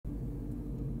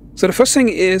So the first thing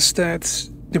is that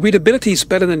the readability is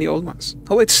better than the old ones.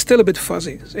 Oh, it's still a bit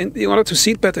fuzzy. In order to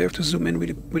see it better, you have to zoom in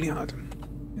really, really hard.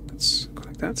 Let's go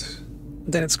like that.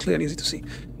 Then it's clear and easy to see.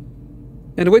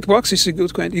 And the way it works is you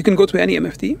can go to any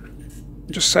MFD,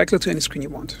 just cycle it to any screen you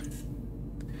want.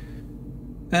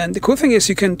 And the cool thing is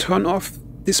you can turn off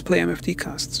display MFD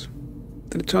casts.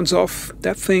 Then it turns off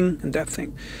that thing and that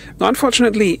thing. Now,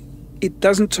 unfortunately, it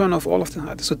doesn't turn off all of the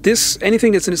HUD. So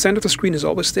anything that's in the center of the screen is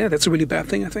always there. That's a really bad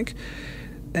thing, I think.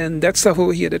 And that stuff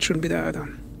over here, that shouldn't be there either.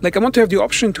 Like, I want to have the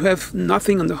option to have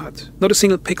nothing on the HUD. Not a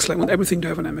single pixel. I want everything to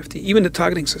have an MFD, even the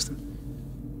targeting system.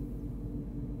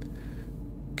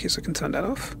 Okay, so I can turn that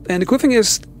off. And the cool thing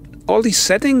is, all these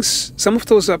settings, some of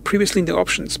those are previously in the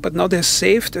options, but now they're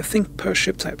saved, I think, per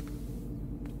ship type.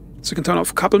 So you can turn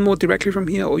off couple mode directly from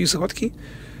here or use a hotkey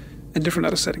and different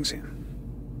other settings here.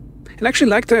 And I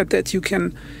actually like that you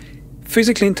can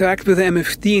physically interact with the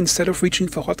MFD instead of reaching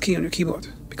for hotkey on your keyboard.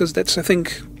 Because that's, I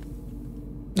think,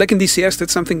 like in DCS,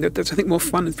 that's something that's I think more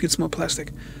fun and feels more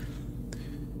plastic.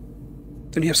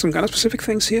 Then you have some gunner-specific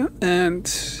things here. And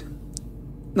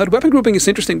now the weapon grouping is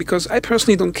interesting because I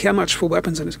personally don't care much for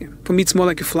weapons in this game. For me, it's more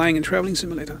like a flying and traveling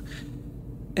simulator.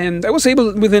 And I was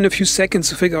able, within a few seconds,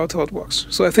 to figure out how it works.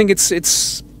 So I think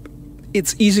it's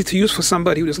easy to use for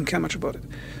somebody who doesn't care much about it.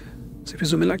 So if you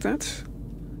zoom in like that,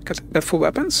 got that for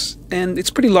weapons, and it's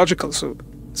pretty logical. So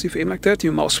see if you aim like that,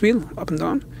 you mouse wheel up and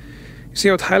down. You see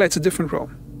how it highlights a different row.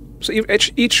 So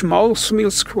each mouse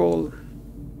wheel scroll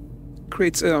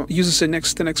creates uses the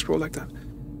next row like that.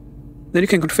 Then you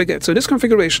can configure it. So this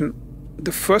configuration,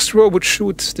 the first row would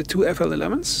shoot the 2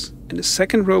 FL11s, and the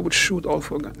second row would shoot all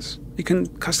 4 guns. You can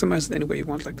customize it any way you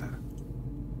want like that.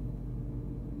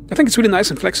 I think it's really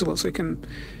nice and flexible, so you can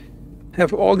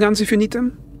have all guns if you need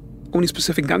them, only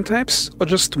specific gun types, or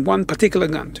just one particular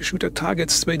gun to shoot at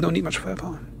targets where you don't need much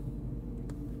firepower.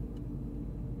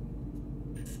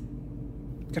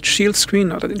 Got shield screen,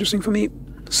 not that interesting for me.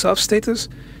 Self status.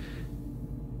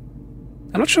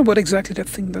 I'm not sure what exactly that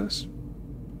thing does.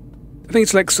 I think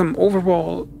it's like some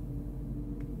overall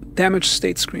damage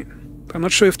state screen. But I'm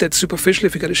not sure if that's superficial,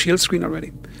 if you got a shield screen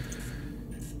already.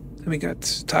 Then we got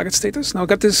target status. Now I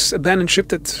got this abandoned ship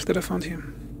that I found here.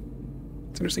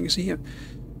 It's interesting, you see here.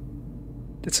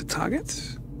 That's a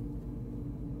target.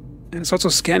 And it's also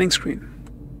a scanning screen.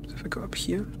 So if I go up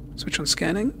here, switch on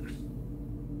scanning.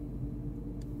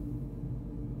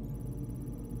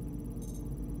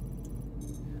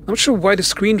 I'm not sure why the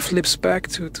screen flips back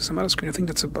to some other screen. I think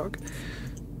that's a bug.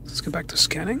 Let's go back to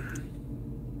scanning.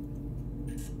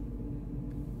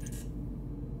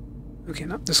 Okay,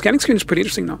 now the scanning screen is pretty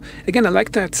interesting now. Again, I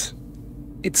like that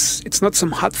it's not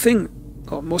some HUD thing.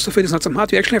 Or most of it is not some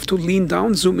HUD. You actually have to lean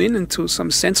down, zoom in into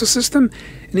some sensor system,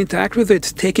 and interact with it,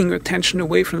 taking your attention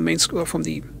away from the main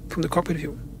from the cockpit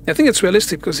view. I think it's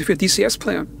realistic because if you're a DCS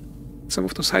player, some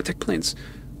of those high-tech planes,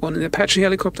 on an Apache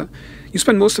helicopter, you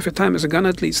spend most of your time, as a gunner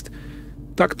at least,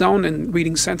 ducked down and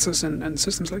reading sensors and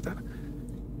systems like that.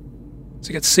 So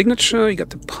you got signature, you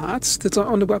got the parts that are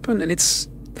on the weapon, and it's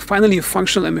finally a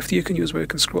functional MFD you can use where you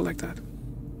can scroll like that.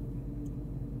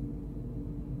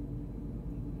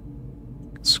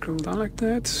 Scroll down like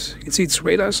that. You can see its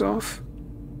radar is off.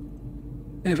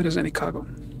 And if it has any cargo.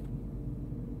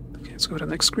 Okay, let's go to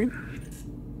the next screen.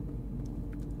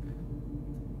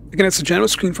 Again, it's a general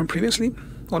screen from previously.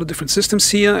 All the different systems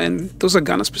here, and those are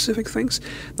gunner-specific things.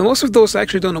 Now, most of those I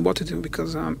actually don't know what to do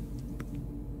because I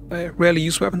rarely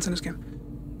use weapons in this game.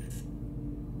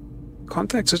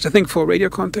 Contacts, which I think for radio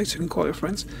contacts, you can call your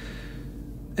friends.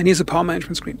 And here's a power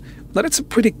management screen. Now, that's a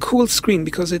pretty cool screen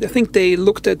because I think they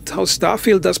looked at how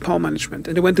Starfield does power management,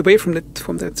 and they went away from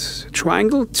that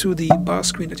triangle to the bar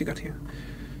screen that you got here.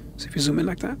 So if you zoom in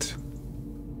like that,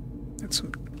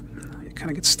 you kind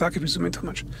of get stuck if you zoom in too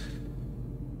much.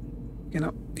 You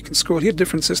know, you can scroll here,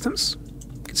 different systems.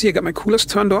 You can see I got my coolers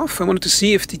turned off. I wanted to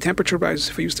see if the temperature rises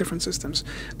if I use different systems.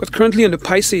 But currently on the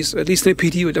Pisces, at least in the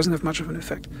PTU, it doesn't have much of an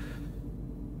effect.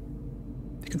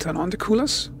 You can turn on the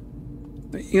coolers.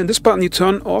 In this button, you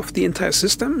turn off the entire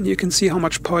system, and you can see how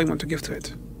much power you want to give to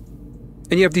it.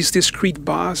 And you have these discrete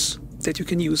bars that you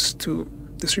can use to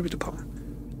distribute the power.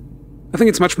 I think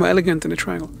it's much more elegant than the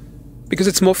triangle. Because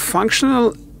it's more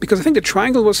functional. Because I think the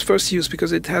triangle was first used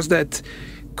because it has that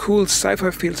cool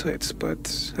sci-fi feel to it,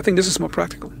 but I think this is more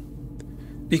practical.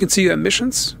 You can see your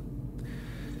emissions.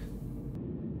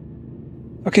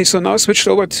 Okay, so now I switched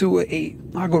over to a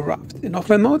Argo raft in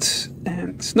offline mode,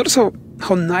 and notice how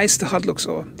nice the HUD looks,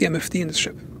 or the MFD in this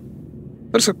ship.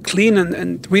 Notice how clean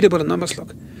and readable the numbers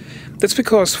look. That's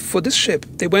because for this ship,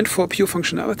 they went for pure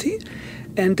functionality,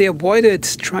 and they avoided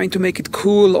trying to make it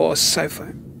cool or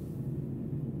sci-fi.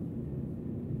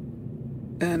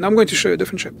 And I'm going to show you a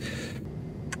different chip.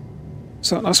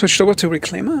 So now switched over to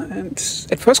Reclaimer, and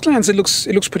at first glance it looks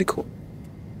pretty cool.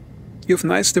 You have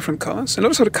nice different colors, and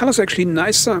notice how the colors are actually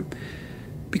nicer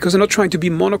because they're not trying to be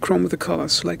monochrome with the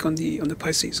colors like on the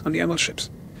Pisces, on the Emerald ships.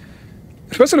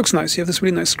 At first it looks nice. You have this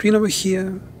really nice screen over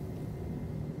here,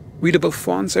 readable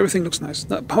fonts, everything looks nice.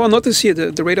 Now, how I notice here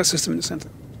the radar system in the center.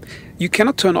 You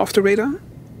cannot turn off the radar,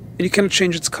 and you cannot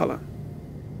change its color.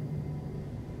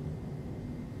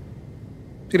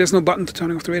 See, there's no button to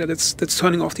turning off the radar. That's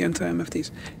turning off the entire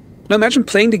MFDs. Now imagine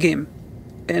playing the game,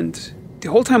 and the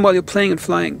whole time while you're playing and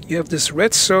flying, you have this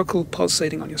red circle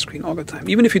pulsating on your screen all the time,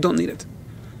 even if you don't need it.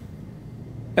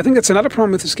 I think that's another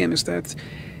problem with this game, is that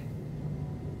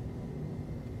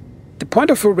the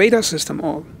point of a radar system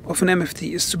or of an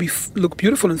MFD is to look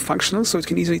beautiful and functional, so it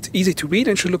can easy to read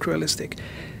and should look realistic.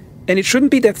 And it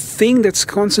shouldn't be that thing that's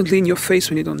constantly in your face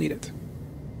when you don't need it.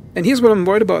 And here's what I'm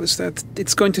worried about, is that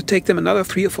it's going to take them another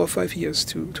 3 or 4 or 5 years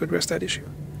to address that issue.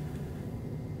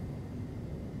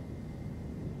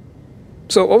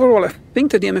 So overall, I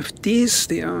think that the MFDs,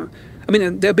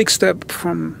 they're a big step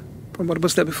from what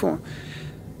was there before.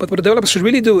 But what the developers should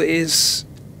really do is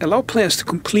allow players to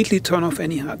completely turn off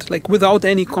any HUD, like without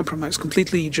any compromise,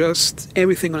 completely just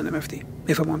everything on an MFD,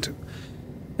 if I want to.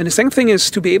 And the second thing is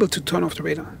to be able to turn off the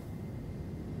radar,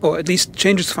 or at least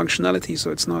change its functionality so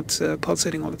it's not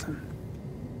pulsating all the time.